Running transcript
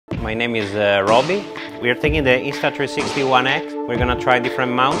my name is Roby. We are taking the Insta360 1X. We're gonna try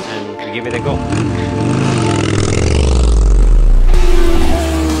different mounts and give it a go.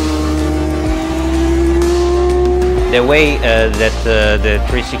 The way that the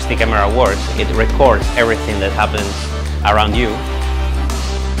 360 camera works, it records everything that happens around you.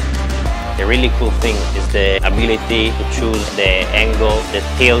 The really cool thing is the ability to choose the angle, the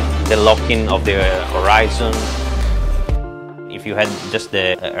tilt, the locking of the horizon. If you had just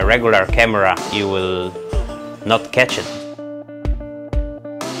a regular camera, you will not catch it.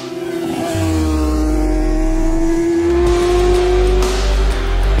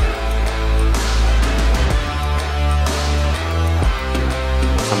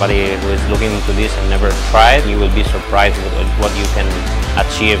 Somebody who is looking into this and never tried, you will be surprised with what you can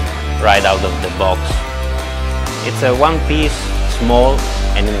achieve right out of the box. It's a one piece, small,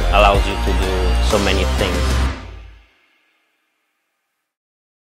 and it allows you to do so many things.